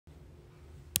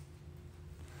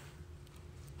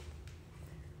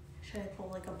Should I pull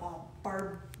like a Bob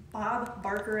Barker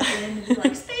at the end and be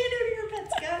like, stay near your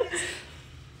pets, guys?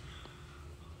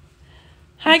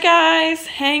 Hi guys,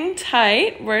 hang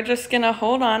tight. We're just gonna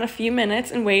hold on a few minutes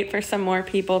and wait for some more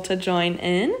people to join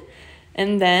in,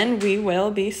 and then we will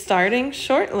be starting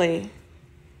shortly.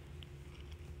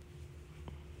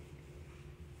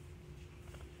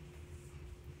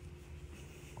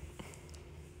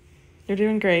 You're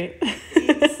doing great.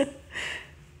 At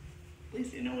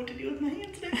least you know what to do with my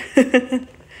hands now.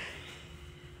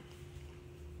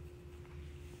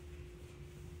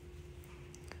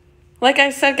 Like I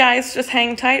said, guys, just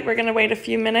hang tight. We're going to wait a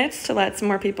few minutes to let some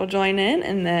more people join in,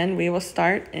 and then we will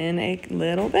start in a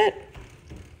little bit.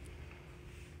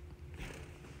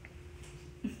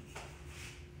 I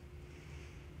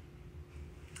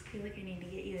feel like I need to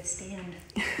get you a stand.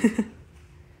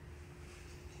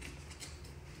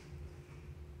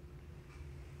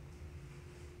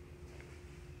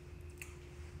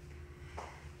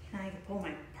 Now I can pull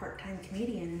my part-time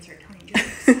comedian and start telling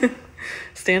jokes.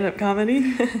 Stand-up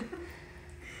comedy. I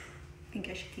think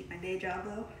I should keep my day job,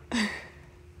 though.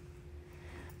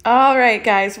 All right,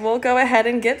 guys, we'll go ahead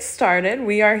and get started.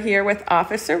 We are here with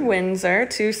Officer Windsor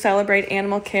to celebrate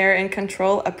Animal Care and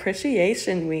Control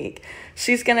Appreciation Week.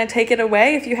 She's going to take it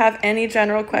away. If you have any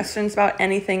general questions about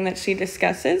anything that she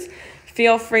discusses,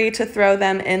 feel free to throw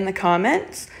them in the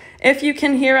comments. If you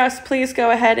can hear us, please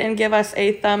go ahead and give us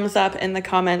a thumbs up in the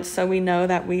comments so we know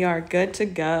that we are good to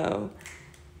go.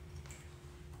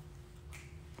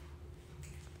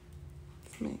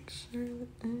 Make sure that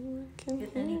everyone can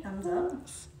Get any thumbs up?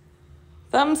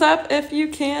 Thumbs up if you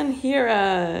can hear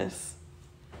us.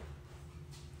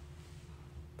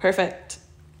 Perfect.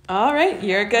 All right,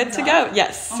 you're good to go.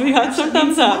 Yes, we got some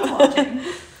thumbs up.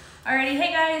 Alrighty,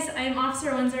 hey guys, I'm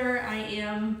Officer Windsor. I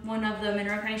am one of the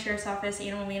Monroe County Sheriff's Office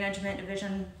Animal Management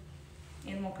Division,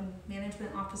 Animal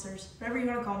Management Officers, whatever you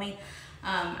want to call me.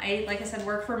 Like I said,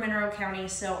 work for Monroe County,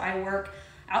 so I work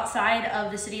outside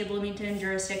of the City of Bloomington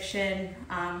jurisdiction.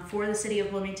 For the City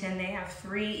of Bloomington, they have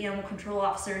 3 animal control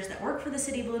officers that work for the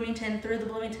City of Bloomington through the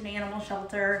Bloomington Animal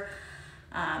Shelter.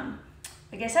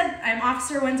 Like I said, I'm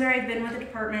Officer Windsor. I've been with the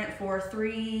department for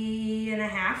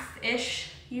 3.5-ish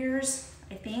years,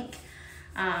 I think.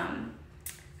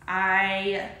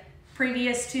 I,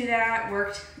 previous to that,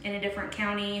 worked in a different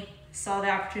county, saw the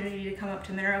opportunity to come up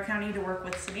to Monroe County to work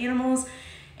with some animals,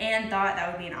 and thought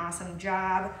that would be an awesome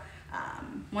job.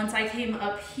 Once I came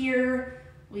up here,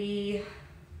 we,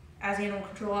 as animal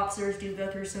control officers, do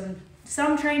go through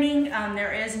some training.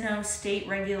 There is no state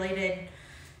regulated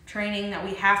training that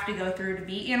we have to go through to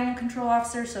be animal control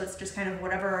officers, so it's just kind of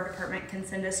whatever our department can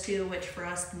send us to, which for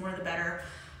us, the more the better.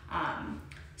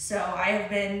 So I have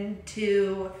been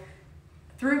through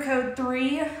Code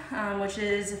 3, which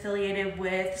is affiliated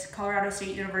with Colorado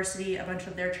State University, a bunch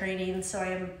of their trainings. So I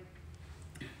am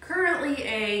currently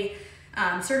a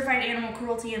certified animal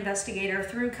cruelty investigator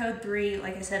through Code 3,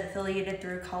 like I said, affiliated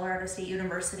through Colorado State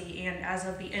University, and as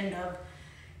of the end of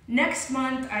next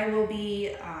month, I will be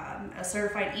a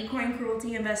certified equine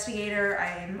cruelty investigator. I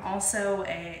am also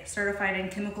a certified in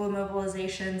chemical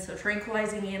immobilization, so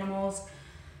tranquilizing animals.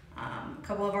 A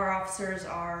couple of our officers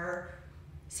are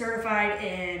certified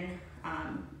in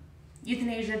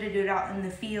euthanasia, to do it out in the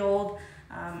field.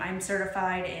 I'm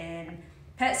certified in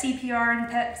pet CPR and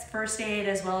pet first aid,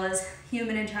 as well as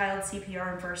human and child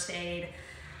CPR and first aid.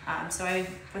 So I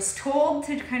was told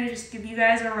to kind of just give you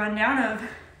guys a rundown of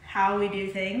how we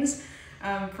do things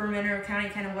for Monroe County,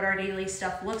 kind of what our daily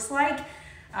stuff looks like.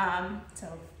 So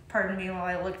pardon me while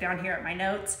I look down here at my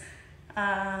notes.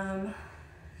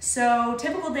 So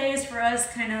typical days for us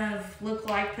kind of look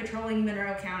like patrolling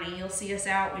Monroe County. You'll see us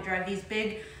out. We drive these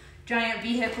big, giant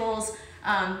vehicles.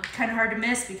 Kind of hard to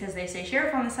miss because they say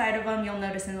sheriff on the side of them. You'll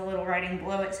notice in the little writing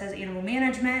below it says animal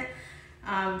management.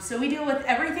 So we deal with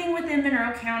everything within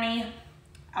Monroe County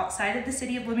outside of the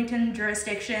City of Bloomington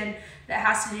jurisdiction that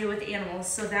has to do with animals.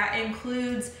 So that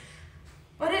includes,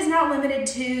 but is not limited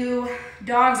to,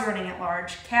 dogs running at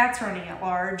large, cats running at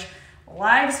large,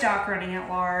 livestock running at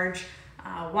large,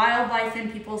 wildlife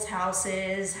in people's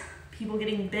houses, people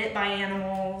getting bit by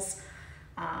animals.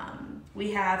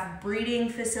 We have breeding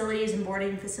facilities and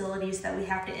boarding facilities that we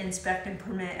have to inspect and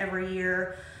permit every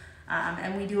year.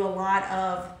 And we do a lot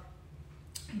of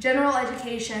general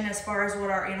education as far as what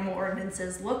our animal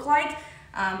ordinances look like.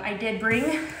 I did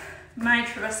bring my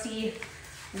trusty,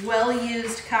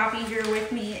 well-used copy here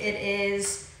with me. It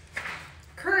is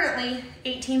currently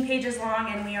 18 pages long,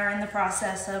 and we are in the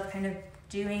process of kind of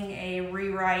doing a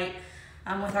rewrite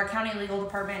with our county legal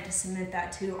department to submit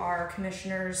that to our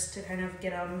commissioners to kind of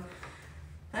get them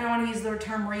I don't want to use the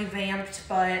term revamped,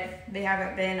 but they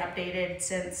haven't been updated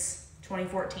since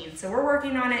 2014. So we're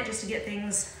working on it just to get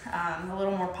things a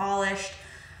little more polished.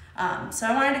 So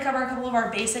I wanted to cover a couple of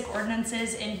our basic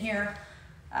ordinances in here.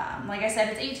 Like I said,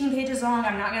 it's 18 pages long.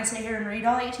 I'm not going to sit here and read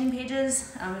all 18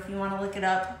 pages. If you want to look it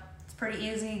up, it's pretty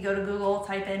easy. Go to Google,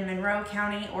 type in Monroe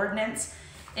County Ordinance.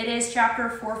 It is chapter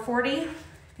 440, if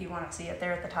you want to see it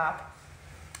there at the top.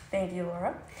 Thank you,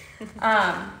 Laura.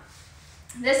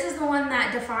 This is the one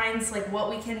that defines like what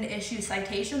we can issue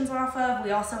citations off of.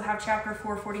 We also have chapter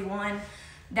 441.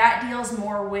 That deals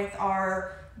more with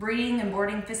our breeding and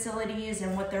boarding facilities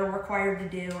and what they're required to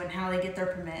do and how they get their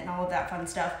permit and all of that fun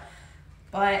stuff.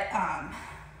 But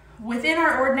within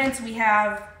our ordinance, we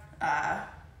have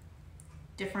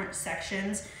different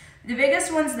sections. The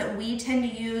biggest ones that we tend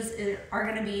to use are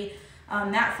going to be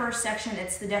that first section.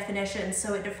 It's the definition.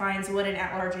 So it defines what an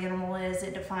at-large animal is.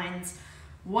 It defines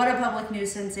what a public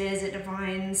nuisance is. It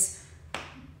defines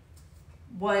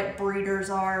what breeders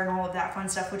are and all of that fun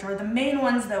stuff, which are the main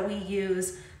ones that we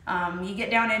use. You get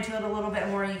down into it a little bit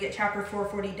more, you get chapter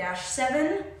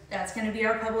 440-7. That's going to be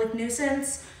our public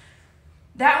nuisance.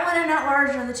 That one and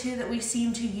at-large are the two that we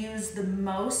seem to use the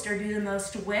most or do the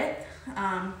most with.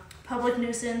 Public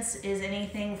nuisance is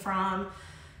anything from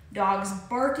dogs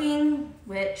barking,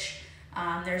 which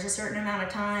there's a certain amount of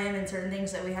time and certain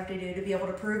things that we have to do to be able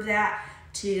to prove that,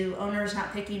 to owners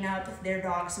not picking up their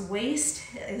dog's waste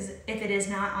if it is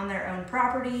not on their own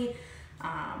property.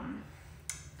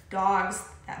 Dogs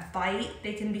that bite,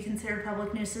 they can be considered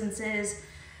public nuisances.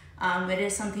 It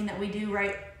is something that we do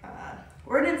write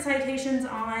ordinance citations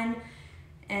on.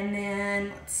 And then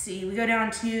let's see, we go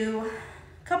down to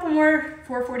a couple more.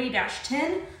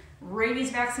 440-10, rabies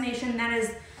vaccination. That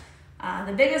is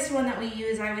the biggest one that we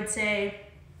use, I would say.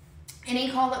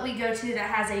 Any call that we go to that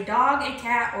has a dog, a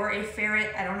cat, or a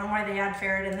ferret, I don't know why they add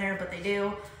ferret in there, but they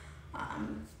do,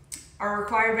 are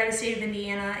required by the state of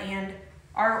Indiana and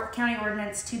our county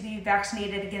ordinance to be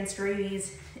vaccinated against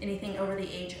rabies, anything over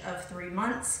the age of 3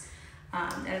 months.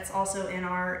 And it's also in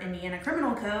our Indiana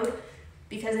criminal code,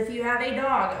 because if you have a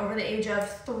dog over the age of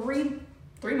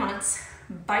three months,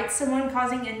 bites someone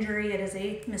causing injury, it is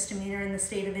a misdemeanor in the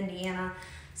state of Indiana.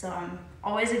 So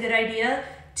always a good idea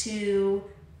to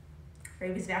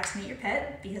rabies vaccinate your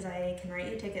pet, because I can write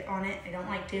you a ticket on it. I don't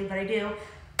like to, but I do.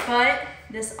 But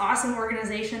this awesome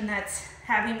organization that's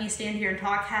having me stand here and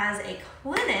talk has a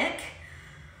clinic.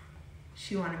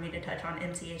 She wanted me to touch on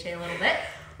MCHA a little bit.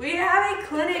 We have a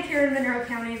clinic here in Monroe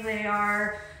County. They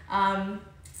are,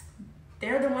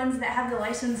 they're the ones that have the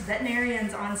licensed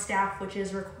veterinarians on staff, which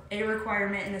is a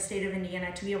requirement in the state of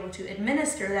Indiana to be able to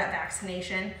administer that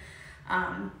vaccination.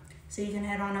 So you can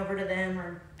head on over to them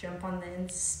or jump on the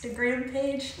Instagram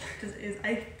page,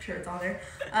 I'm sure it's on there,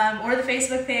 or the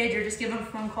Facebook page, or just give them a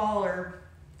phone call, or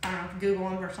I don't know, Google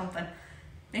them or something.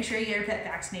 Make sure you get your pet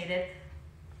vaccinated.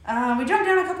 We jump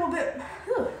down a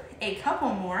couple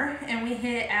more, and we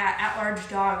hit at-large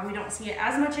dog. We don't see it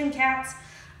as much in cats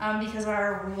because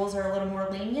our rules are a little more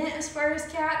lenient as far as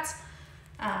cats.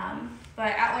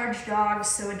 But at-large dogs,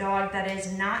 so a dog that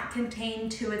is not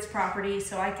contained to its property.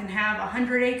 So I can have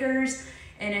 100 acres,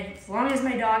 and as long as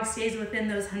my dog stays within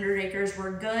those 100 acres,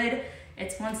 we're good.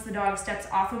 It's once the dog steps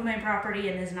off of my property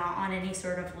and is not on any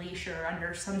sort of leash or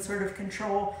under some sort of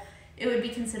control, it would be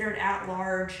considered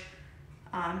at-large.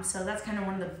 So that's kind of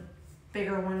one of the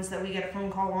bigger ones that we get a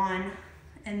phone call on.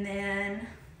 And then,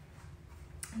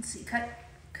 let's see,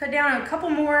 cut down a couple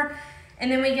more.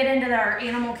 And then we get into our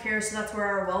animal care, so that's where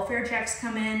our welfare checks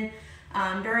come in.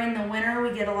 During the winter,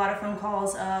 we get a lot of phone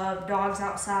calls of dogs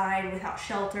outside without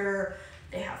shelter.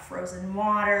 They have frozen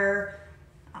water.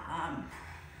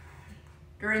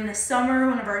 During the summer,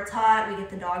 whenever it's hot, we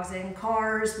get the dogs in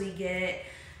cars. We get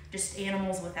just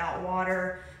animals without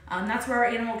water. That's where our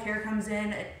animal care comes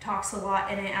in. It talks a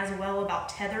lot in it as well about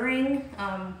tethering.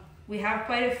 We have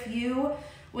quite a few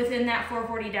within that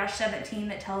 440-17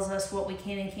 that tells us what we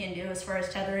can and can't do as far as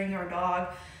tethering our dog.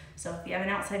 So if you have an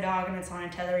outside dog and it's on a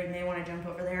tether, you may want to jump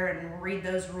over there and read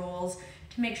those rules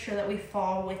to make sure that we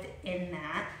fall within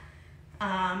that.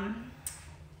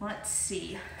 Let's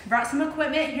see, I brought some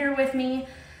equipment here with me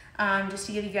just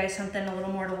to give you guys something a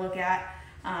little more to look at,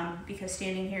 because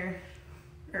standing here,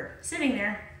 or sitting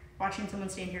there, watching someone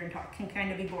stand here and talk can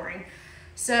kind of be boring.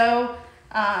 So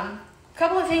a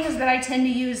couple of things that I tend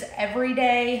to use every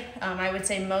day. I would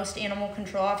say most animal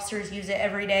control officers use it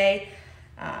every day.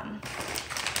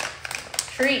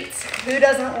 Treats. Who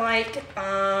doesn't like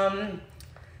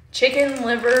chicken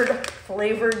liver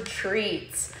flavored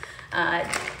treats?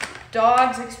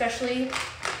 Dogs especially.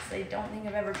 I don't think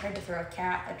I've ever tried to throw a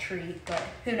cat a treat, but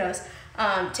who knows.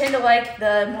 Tend to like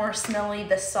the more smelly,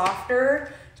 the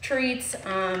softer treats.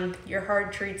 Your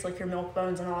hard treats like your milk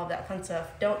bones and all of that fun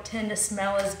stuff don't tend to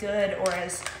smell as good or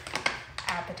as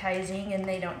appetizing, and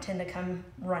they don't tend to come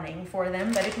running for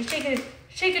them. But if you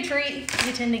shake a treat,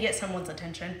 you tend to get someone's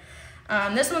attention.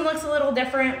 This one looks a little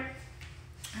different.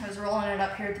 I was rolling it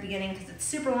up here at the beginning because it's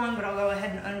super long, but I'll go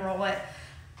ahead and unroll it.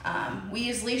 We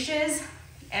use leashes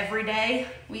every day.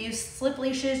 We use slip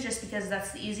leashes just because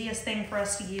that's the easiest thing for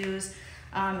us to use.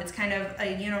 It's kind of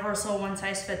a universal one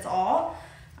size fits all.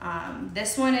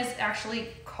 This one is actually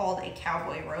called a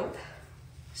cowboy rope.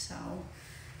 So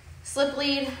slip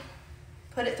lead,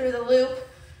 put it through the loop.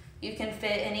 You can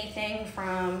fit anything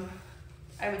from,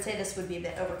 I would say this would be a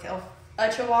bit overkill,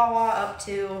 a Chihuahua up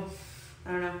to,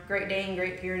 I don't know, Great Dane,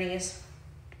 Great Pyrenees,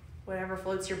 whatever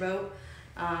floats your boat.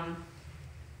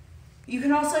 You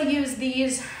can also use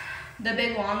these, the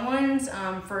big long ones,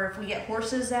 for if we get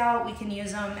horses out, we can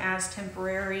use them as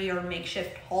temporary or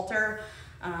makeshift halter.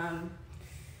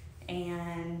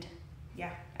 And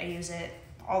yeah, I use it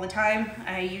all the time.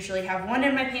 I usually have one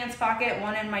in my pants pocket,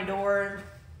 one in my door,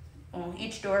 well,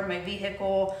 each door of my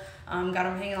vehicle. Got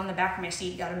them hanging on the back of my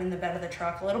seat, got them in the bed of the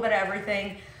truck, a little bit of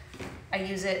everything. I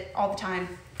use it all the time.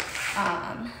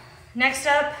 Next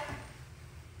up,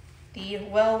 the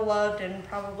well-loved and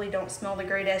probably don't smell the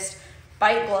greatest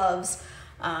bite gloves.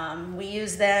 We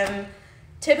use them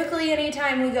typically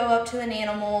anytime we go up to an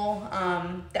animal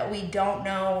that we don't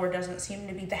know or doesn't seem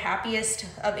to be the happiest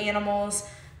of animals,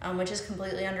 which is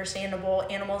completely understandable.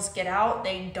 Animals get out,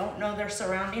 they don't know their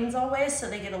surroundings always, so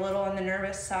they get a little on the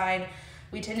nervous side.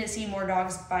 We tend to see more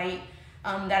dogs bite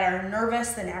that are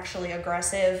nervous than actually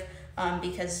aggressive,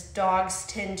 because dogs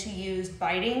tend to use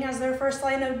biting as their first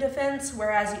line of defense,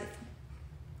 whereas,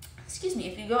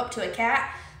 if you go up to a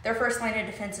cat, their first line of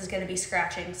defense is going to be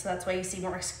scratching, so that's why you see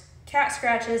more cat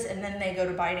scratches and then they go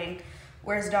to biting,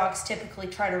 whereas dogs typically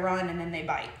try to run and then they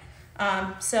bite.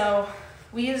 So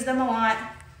we use them a lot.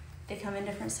 They come in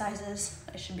different sizes.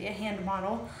 I should be a hand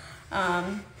model.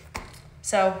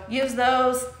 So use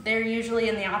those. They're usually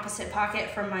in the opposite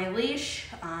pocket from my leash.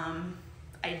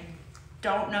 I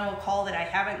don't know a call that I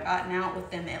haven't gotten out with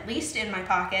them at least in my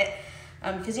pocket,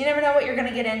 because you never know what you're going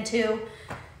to get into.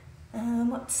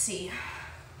 Let's see.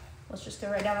 Let's just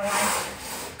go right down the line.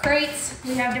 Crates,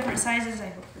 we have different sizes. I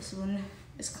hope this one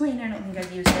is clean. I don't think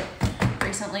I've used it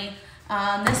recently.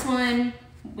 This one,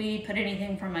 we put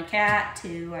anything from a cat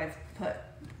to, I've put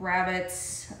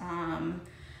rabbits. I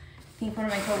think one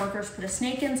of my coworkers put a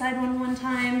snake inside one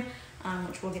time,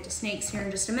 which we'll get to snakes here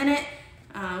in just a minute.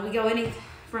 We go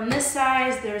from this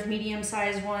size, there's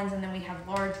medium-sized ones, and then we have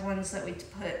large ones that we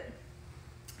put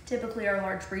typically our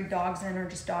large breed dogs in, or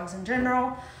just dogs in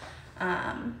general.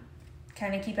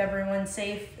 Kind of keep everyone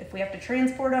safe. If we have to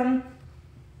transport them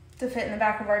to fit in the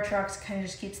back of our trucks, kind of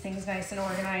just keeps things nice and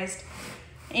organized,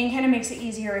 and kind of makes it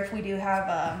easier if we do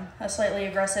have a slightly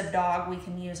aggressive dog. We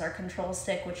can use our control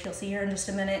stick, which you'll see here in just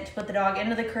a minute, to put the dog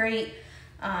into the crate,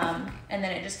 and then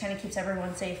it just kind of keeps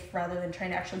everyone safe rather than trying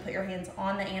to actually put your hands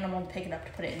on the animal to pick it up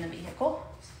to put it in the vehicle.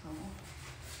 So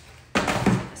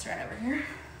put this right over here.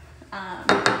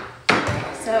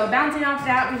 So bouncing off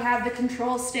that, we have the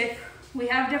control stick. We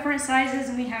have different sizes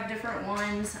and we have different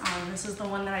ones. This is the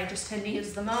one that I just tend to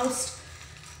use the most.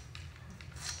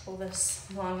 Pull this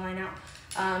long line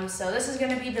out. So this is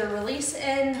going to be the release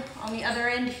end. On the other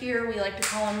end here, we like to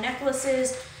call them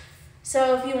necklaces.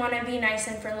 So if you want to be nice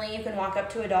and friendly, you can walk up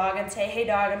to a dog and say, "Hey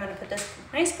dog, I'm going to put this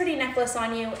nice pretty necklace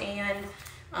on you," and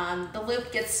the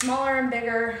loop gets smaller and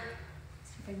bigger. Let's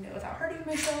see if I can do it without hurting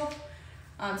myself.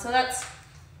 So that's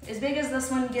as big as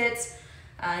this one gets.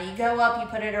 You go up, you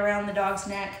put it around the dog's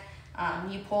neck.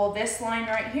 You pull this line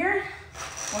right here.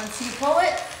 Once you pull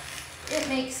it, it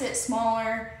makes it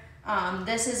smaller.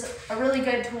 This is a really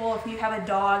good tool if you have a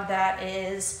dog that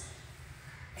is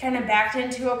kind of backed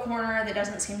into a corner that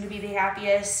doesn't seem to be the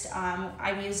happiest.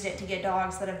 I've used it to get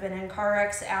dogs that have been in car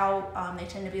wrecks out. They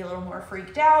tend to be a little more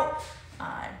freaked out,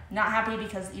 not happy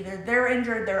because either they're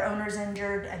injured, their owner's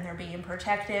injured, and they're being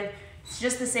protective. It's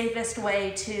just the safest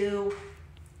way to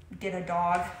get a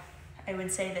dog, I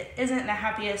would say, that isn't the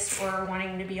happiest or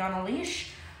wanting to be on a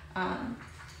leash.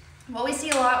 What we see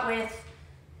a lot with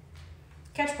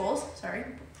catch pulls, sorry,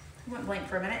 I went blank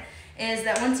for a minute, is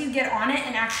that once you get on it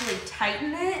and actually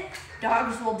tighten it,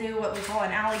 dogs will do what we call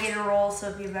an alligator roll. So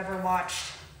if you've ever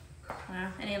watched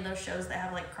any of those shows that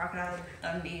have like Crocodile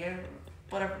Dundee or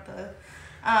whatever,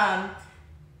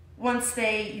 once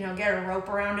they get a rope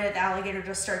around it, the alligator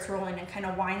just starts rolling and kind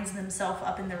of winds themselves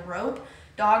up in the rope.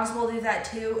 Dogs will do that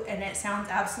too, and it sounds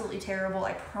absolutely terrible.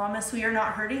 I promise we are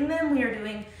not hurting them. We are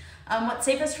doing what's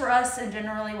safest for us and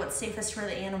generally what's safest for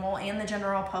the animal and the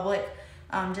general public,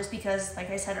 just because, like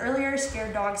I said earlier,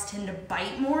 scared dogs tend to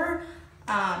bite more,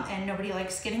 and nobody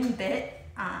likes getting bit.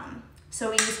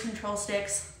 So we use control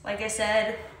sticks. Like I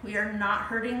said, we are not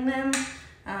hurting them.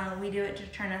 We do it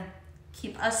just trying to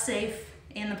keep us safe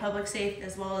and the public safe,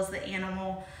 as well as the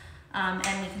animal.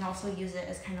 And we can also use it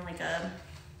as kind of like a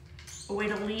way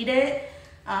to lead it,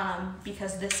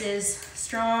 because this is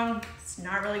strong. It's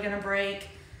not really gonna break.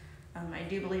 I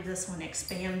do believe this one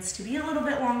expands to be a little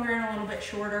bit longer and a little bit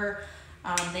shorter.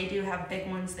 They do have big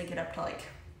ones that get up to like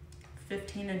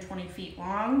 15 and 20 feet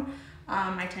long.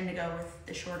 I tend to go with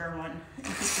the shorter one and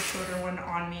keep the shorter one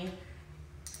on me.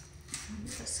 Let me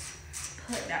just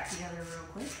put that together real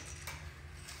quick.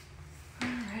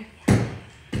 Alrighty.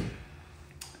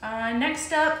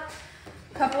 Next up,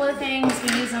 a couple of things.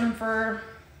 We use them for,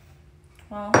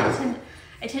 well,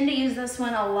 I tend to use this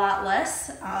one a lot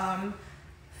less.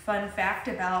 Fun fact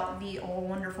about the old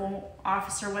wonderful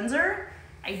Officer Windsor,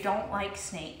 I don't like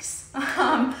snakes.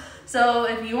 So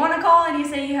if you want to call and you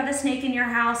say you have a snake in your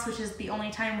house, which is the only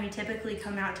time we typically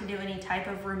come out to do any type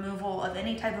of removal of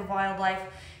any type of wildlife,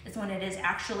 is when it is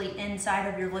actually inside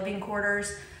of your living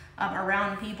quarters,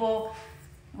 around people.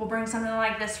 We'll bring something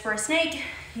like this for a snake.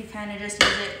 You kind of just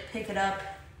use it, pick it up,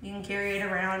 you can carry it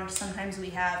around. Sometimes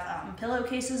we have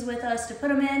pillowcases with us to put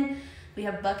them in. We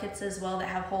have buckets as well that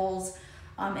have holes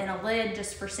and a lid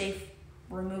just for safe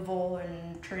removal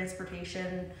and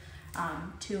transportation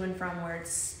to and from where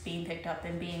it's being picked up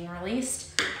and being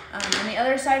released. On the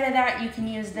other side of that, you can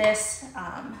use this.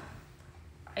 I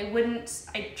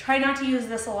try not to use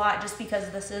this a lot just because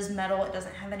this is metal. It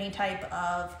doesn't have any type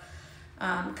of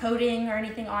coating or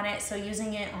anything on it. So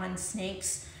using it on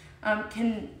snakes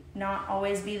can not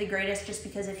always be the greatest, just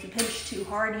because if you pinch too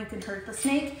hard, you can hurt the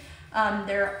snake.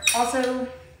 They're also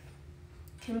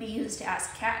can be used as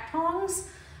cat tongs.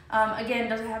 Again,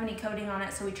 doesn't have any coating on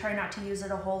it, so we try not to use it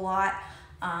a whole lot.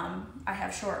 I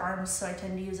have short arms, so I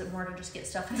tend to use it more to just get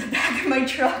stuff in the back of my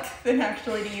truck than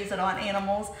actually to use it on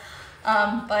animals.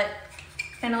 But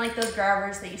kind of like those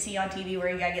grabbers that you see on TV where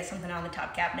you gotta get something out of the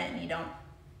top cabinet and you don't,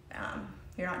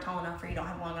 you're not tall enough or you don't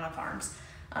have long enough arms.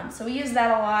 So we use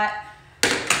that a lot.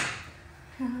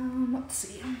 Let's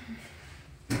see.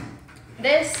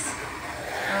 This,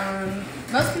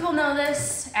 most people know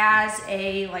this as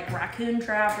a like raccoon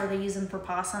trap, or they use them for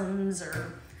possums,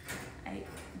 or I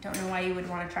don't know why you would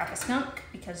want to trap a skunk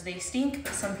because they stink,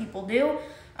 but some people do.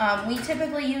 We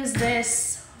typically use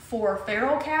this for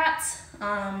feral cats.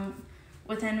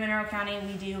 Within Monroe County,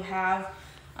 we do have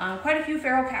quite a few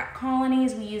feral cat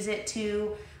colonies. We use it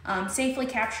to safely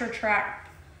capture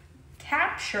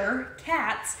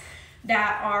cats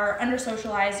that are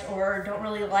under-socialized or don't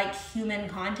really like human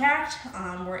contact.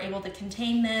 We're able to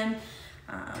contain them.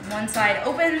 One side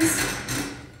opens,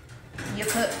 you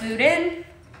put food in,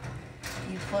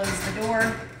 you close the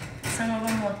door. Some of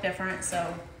them look different,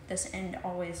 so this end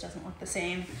always doesn't look the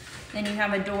same. Then you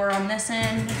have a door on this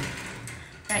end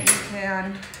that you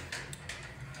can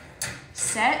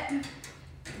set,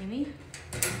 maybe.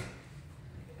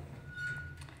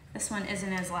 This one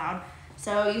isn't as loud.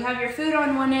 So you have your food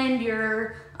on one end,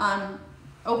 your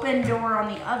open door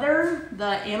on the other. The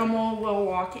animal will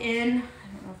walk in.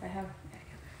 I don't know if I have,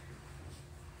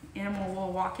 animal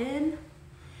will walk in.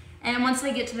 And once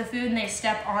they get to the food and they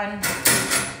step on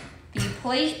the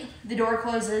plate, the door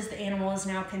closes, the animal is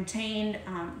now contained.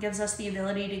 Gives us the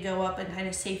ability to go up and kind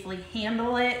of safely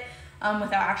handle it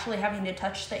without actually having to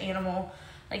touch the animal.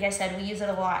 Like I said, we use it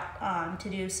a lot to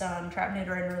do some trap,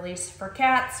 neuter, and release for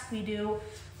cats. We do,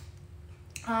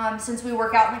 since we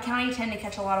work out in the county, tend to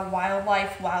catch a lot of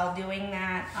wildlife while doing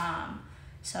that.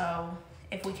 So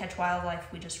if we catch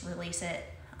wildlife, we just release it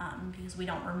because we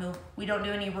don't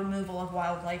do any removal of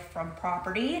wildlife from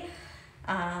property.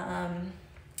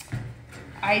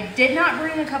 I did not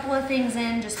bring a couple of things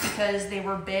in just because they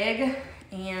were big,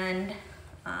 and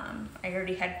I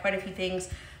already had quite a few things.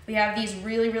 We have these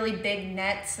really, really big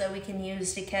nets that we can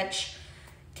use to catch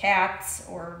cats,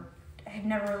 or I've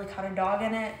never really caught a dog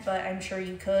in it, but I'm sure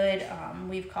you could.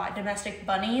 We've caught domestic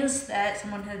bunnies that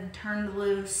someone had turned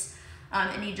loose,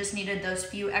 and you just needed those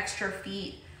few extra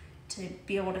feet to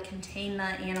be able to contain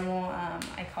that animal.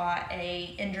 I caught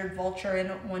a injured vulture in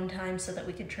it one time so that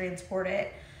we could transport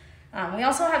it. We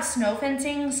also have snow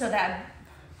fencing, so that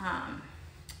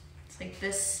it's like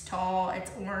this tall, it's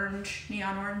orange,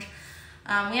 neon orange.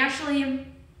 We actually,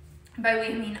 by we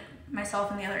I mean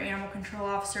myself and the other animal control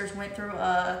officers, went through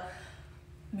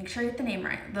make sure I get the name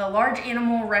right, the large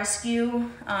animal rescue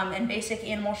and basic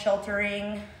animal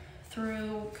sheltering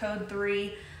through Code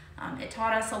 3. It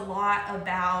taught us a lot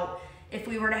about if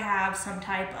we were to have some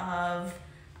type of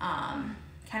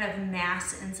kind of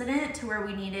mass incident to where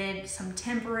we needed some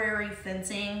temporary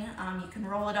fencing, you can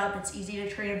roll it up. It's easy to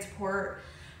transport,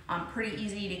 pretty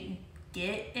easy to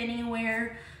get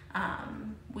anywhere.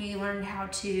 We learned how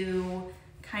to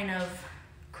kind of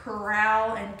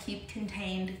corral and keep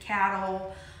contained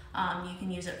cattle. You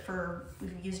can use it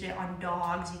we've used it on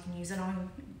dogs, you can use it on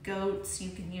goats,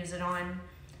 you can use it on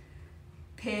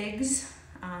pigs,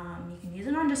 you can use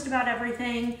it on just about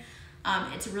everything.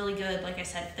 It's really good. Like I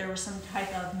said, if there was some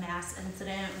type of mass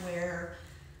incident where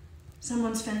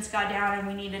someone's fence got down and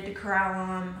we needed to corral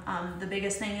them, the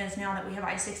biggest thing is now that we have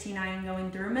I-69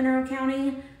 going through Monroe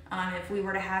County, if we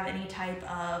were to have any type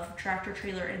of tractor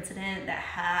trailer incident that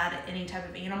had any type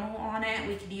of animal on it,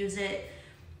 we could use it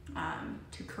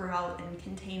to corral and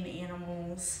contain the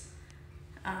animals.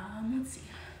 Let's see.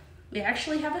 We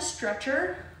actually have a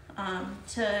stretcher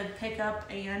to pick up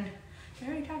and... Did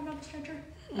I already talk about the stretcher?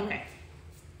 Okay.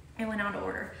 I went out of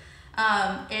order.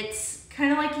 It's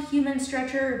kind of like a human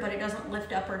stretcher, but it doesn't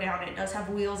lift up or down. It does have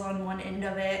wheels on one end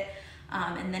of it,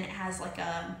 and then it has like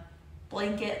a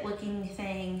blanket looking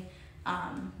thing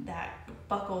that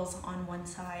buckles on one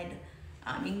side.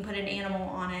 You can put an animal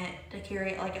on it to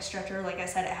carry it like a stretcher. Like I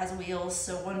said, it has wheels,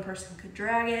 so one person could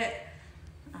drag it.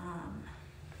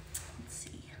 Let's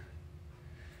see.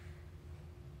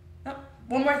 Oh,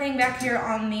 one more thing back here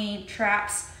on the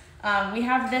traps. We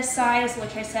have this size,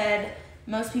 which I said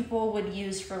most people would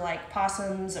use for like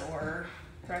possums or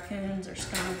raccoons or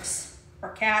skunks or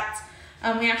cats.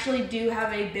 We actually do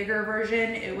have a bigger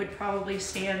version. It would probably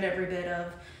stand every bit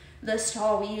of this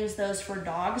tall. We use those for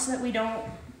dogs that we don't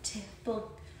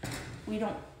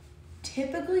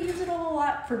typically use it a whole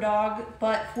lot for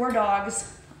but for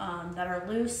dogs that are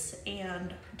loose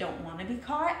and don't want to be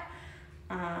caught.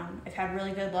 I've had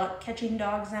really good luck catching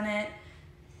dogs in it,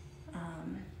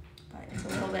 but it's a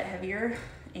little bit heavier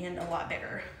and a lot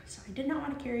bigger, so I did not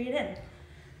want to carry it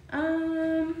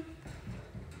in.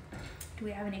 Do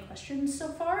we have any questions so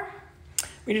far?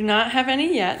 We do not have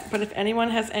any yet, but if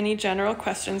anyone has any general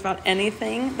questions about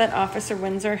anything that Officer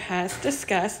Windsor has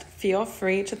discussed, feel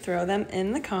free to throw them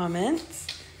in the comments.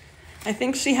 I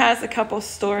think she has a couple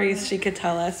stories she could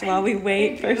tell us while we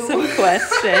wait for some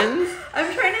questions.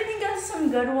 I'm trying to think of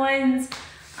some good ones.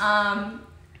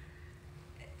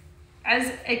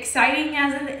 As exciting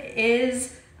as it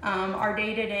is, our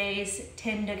day-to-days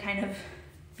tend to kind of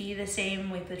be the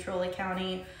same. We patrol the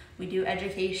county, we do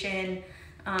education.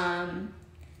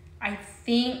 I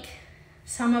think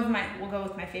we'll go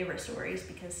with my favorite stories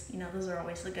because, you know, those are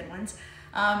always the good ones.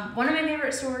 One of my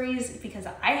favorite stories, because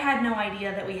I had no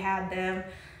idea that we had them,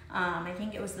 I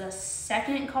think it was the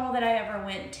second call that I ever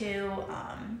went to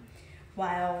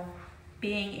while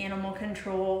being animal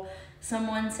control.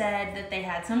 Someone said that they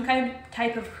had some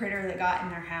type of critter that got in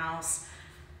their house.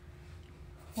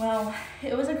 Well,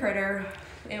 it was a critter.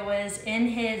 It was in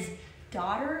his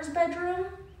daughter's bedroom.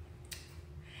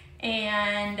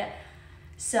 And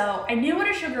so I knew what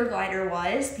a sugar glider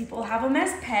was. People have them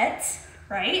as pets,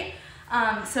 right?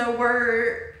 So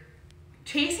we're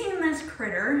chasing this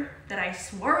critter that I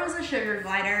swore was a sugar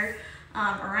glider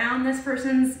around this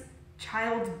person's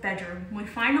child's bedroom. We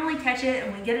finally catch it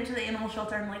and we get it to the animal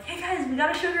shelter. I'm like, hey guys, we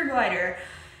got a sugar glider.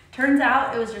 Turns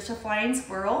out it was just a flying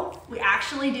squirrel. We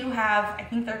actually do have, I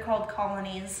think they're called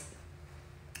colonies,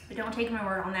 but don't take my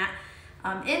word on that.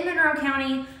 In Monroe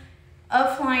County,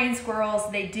 of flying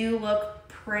squirrels, they do look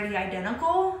pretty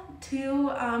identical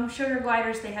to sugar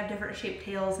gliders. They have different shaped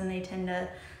tails and they tend to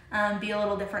be a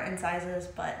little different in sizes,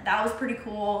 but that was pretty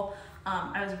cool.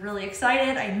 I was really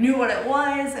excited. I knew what it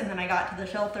was, and then I got to the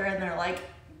shelter and they're like,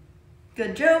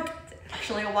 good joke, it's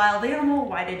actually a wild animal,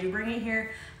 why did you bring it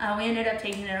here? We ended up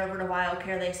taking it over to Wild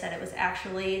Care. They said it was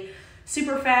actually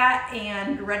super fat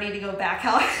and ready to go back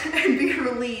out and be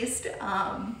released.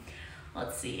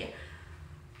 Let's see.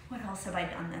 What else have I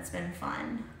done that's been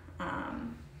fun?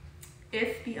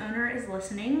 If the owner is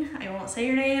listening, I won't say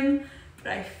your name,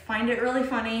 but I find it really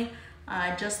funny.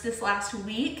 Just this last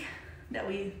week,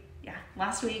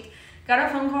 last week, got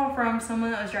a phone call from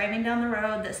someone that was driving down the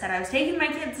road that said I was taking my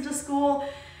kids to school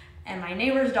and my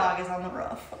neighbor's dog is on the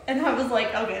roof. And I was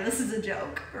like, okay, this is a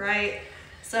joke, right?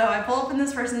 So I pull up in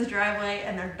this person's driveway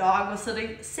and their dog was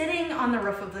sitting on the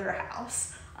roof of their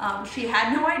house. She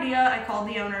had no idea. I called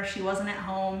the owner. She wasn't at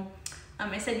home.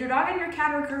 I said, your dog and your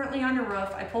cat are currently on the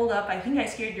roof. I pulled up. I think I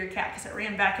scared your cat because it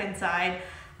ran back inside,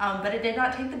 but it did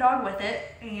not take the dog with it.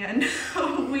 And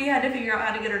we had to figure out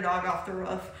how to get her dog off the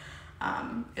roof.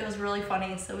 It was really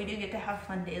funny. So we do get to have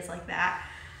fun days like that.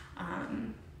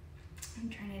 I'm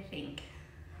trying to think.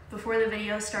 Before the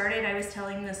video started, I was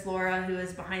telling Miss Laura, who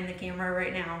is behind the camera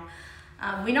right now,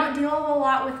 We don't deal a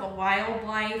lot with the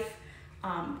wildlife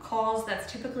calls.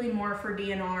 That's typically more for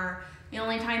DNR. The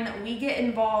only time that we get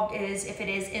involved is if it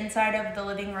is inside of the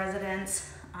living residence,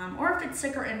 or if it's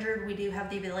sick or injured, we do have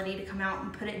the ability to come out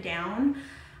and put it down.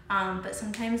 But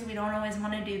sometimes we don't always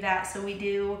want to do that, so we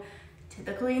do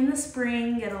typically in the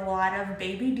spring get a lot of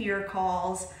baby deer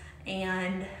calls.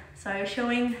 And so I was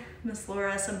showing Miss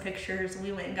Laura some pictures.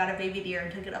 We went and got a baby deer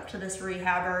and took it up to this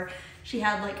rehabber. She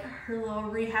had like her little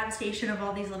rehab station of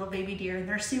all these little baby deer, and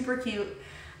they're super cute.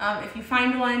 If you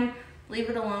find one, leave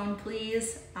it alone,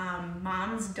 please.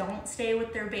 Moms don't stay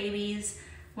with their babies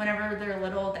whenever they're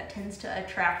little. That tends to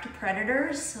attract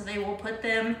predators, so they will put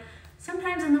them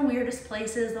sometimes in the weirdest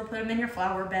places. They'll put them in your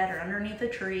flower bed or underneath a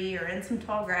tree or in some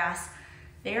tall grass.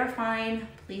 They are fine.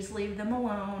 Please leave them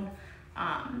alone.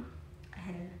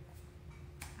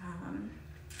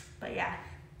 But yeah,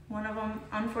 one of them,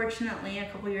 unfortunately, a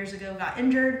couple years ago got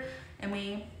injured, and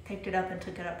we picked it up and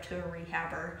took it up to a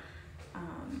rehabber.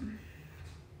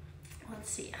 Let's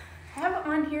see. I have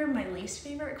on here my least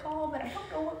favorite call, but I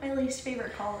don't know what my least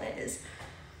favorite call is.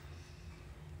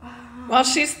 While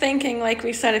she's thinking, like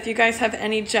we said, if you guys have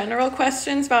any general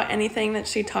questions about anything that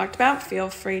she talked about, feel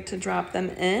free to drop them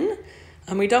in.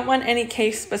 We don't want any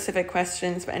case-specific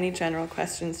questions, but any general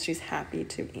questions she's happy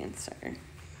to answer. I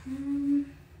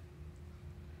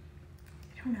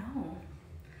don't know.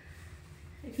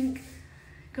 I think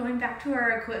going back to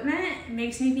our equipment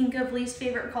makes me think of least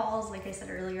favorite calls. Like I said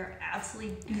earlier,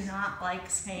 absolutely do not like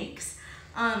snakes.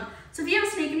 So if you have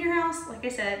a snake in your house, like I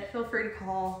said, feel free to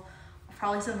call. I'll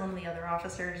probably send one of the other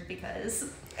officers,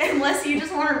 because unless you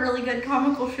just want a really good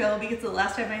comical show, because the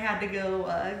last time I had to go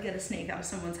get a snake out of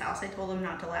someone's house, I told them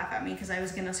not to laugh at me because I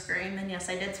was gonna scream, and yes,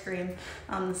 I did scream.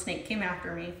 The snake came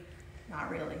after me. Not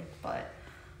really, but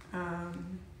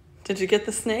Did you get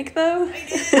the snake though?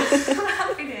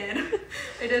 I did.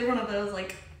 I did one of those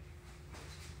like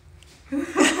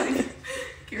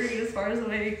carry as far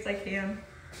away as I can.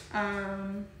 I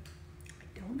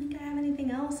don't think I have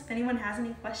anything else. If anyone has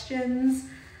any questions,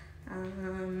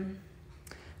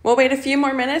 we'll wait a few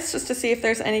more minutes just to see if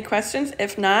there's any questions.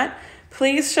 If not,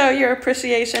 please show your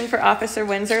appreciation for Officer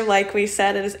Windsor. Like we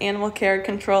said, it is Animal Care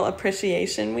Control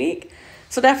Appreciation Week.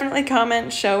 So definitely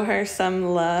comment, show her some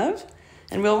love.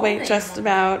 And we'll wait just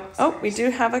about... Oh, we do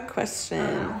have a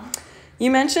question.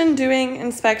 You mentioned doing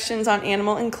inspections on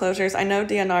animal enclosures. I know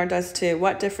DNR does too.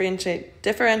 What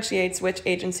differentiates which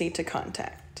agency to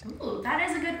contact? Ooh, that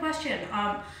is a good question.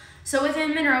 So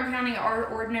within Monroe County, our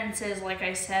ordinances, like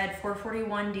I said,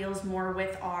 441 deals more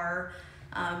with our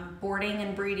boarding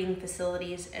and breeding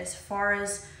facilities. As far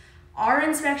as our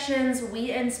inspections,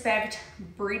 we inspect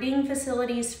breeding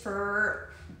facilities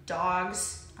for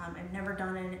dogs. I've never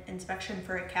done an inspection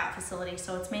for a cat facility,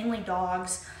 so it's mainly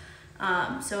dogs.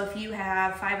 So if you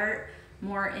have 5 or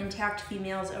more intact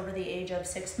females over the age of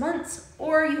 6 months,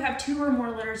 or you have 2 or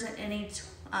more litters at any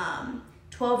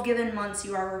 12 given months,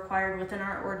 you are required within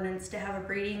our ordinance to have a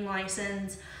breeding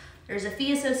license. There's a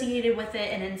fee associated with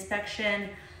it, an inspection,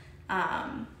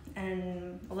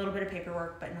 and a little bit of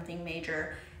paperwork, but nothing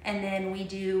major. And then we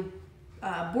do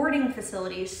boarding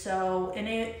facilities, so in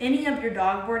any of your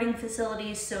dog boarding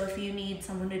facilities, so if you need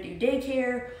someone to do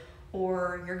daycare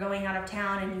or you're going out of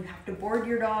town and you have to board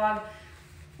your dog,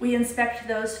 we inspect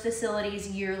those facilities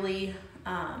yearly,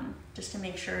 just to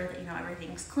make sure that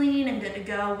everything's clean and good to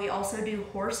go. We also do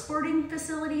horse boarding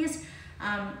facilities.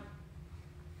 I'm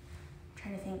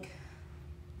trying to think,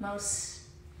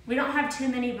 we don't have too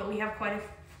many, but we have quite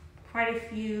a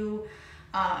few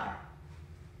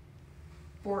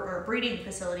breeding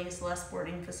facilities, less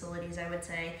boarding facilities, I would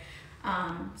say.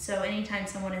 So anytime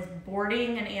someone is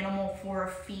boarding an animal for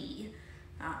a fee,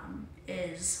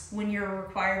 is when you're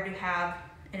required to have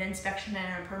an inspection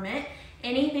and a permit.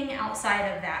 Anything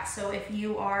outside of that, so if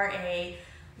you are a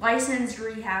licensed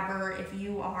rehabber, if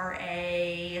you are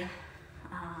a,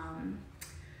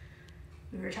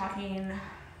 we were talking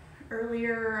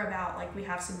earlier about, like, we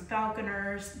have some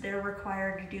falconers, they're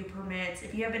required to do permits.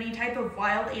 If you have any type of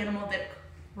wild animal that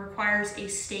requires a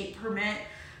state permit,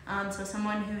 so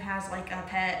someone who has like a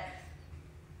pet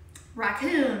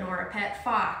raccoon or a pet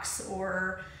fox,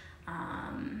 or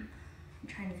I'm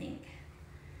trying to think,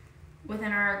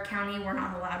 within our county we're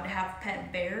not allowed to have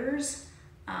pet bears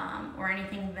or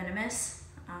anything venomous,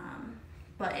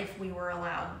 but if we were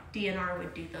allowed, DNR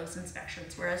would do those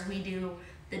inspections, whereas we do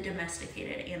the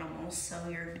domesticated animals, so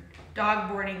your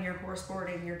dog boarding, your horse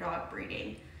boarding, your dog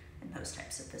breeding, and those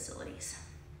types of facilities.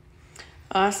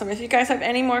 Awesome. If you guys have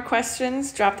any more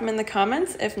questions, drop them in the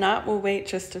comments. If not, we'll wait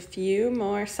just a few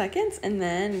more seconds and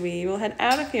then we will head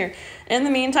out of here. In the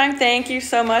meantime, thank you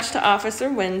so much to Officer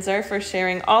Windsor for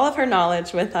sharing all of her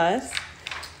knowledge with us.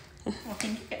 Well,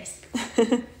 thank you guys.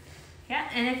 Yeah,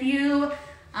 and if you,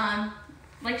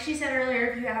 like she said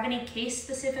earlier, if you have any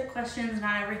case-specific questions,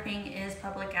 not everything is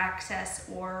public access,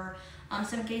 or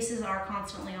some cases are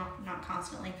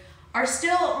are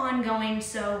still ongoing,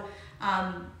 so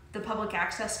the public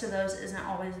access to those isn't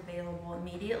always available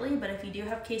immediately. But if you do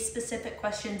have case-specific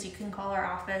questions, you can call our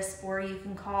office, or you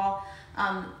can call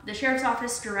the sheriff's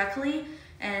office directly,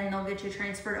 and they'll get you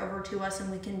transferred over to us,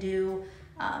 and we can do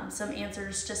some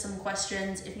answers to some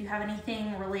questions. If you have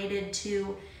anything related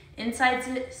to inside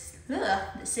the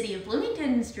city of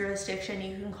Bloomington's jurisdiction,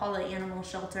 you can call the animal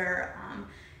shelter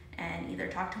and either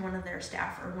talk to one of their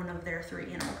staff or one of their 3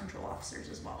 animal control officers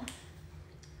as well.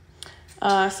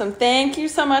 Awesome. Thank you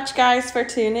so much, guys, for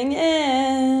tuning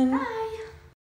in. Bye.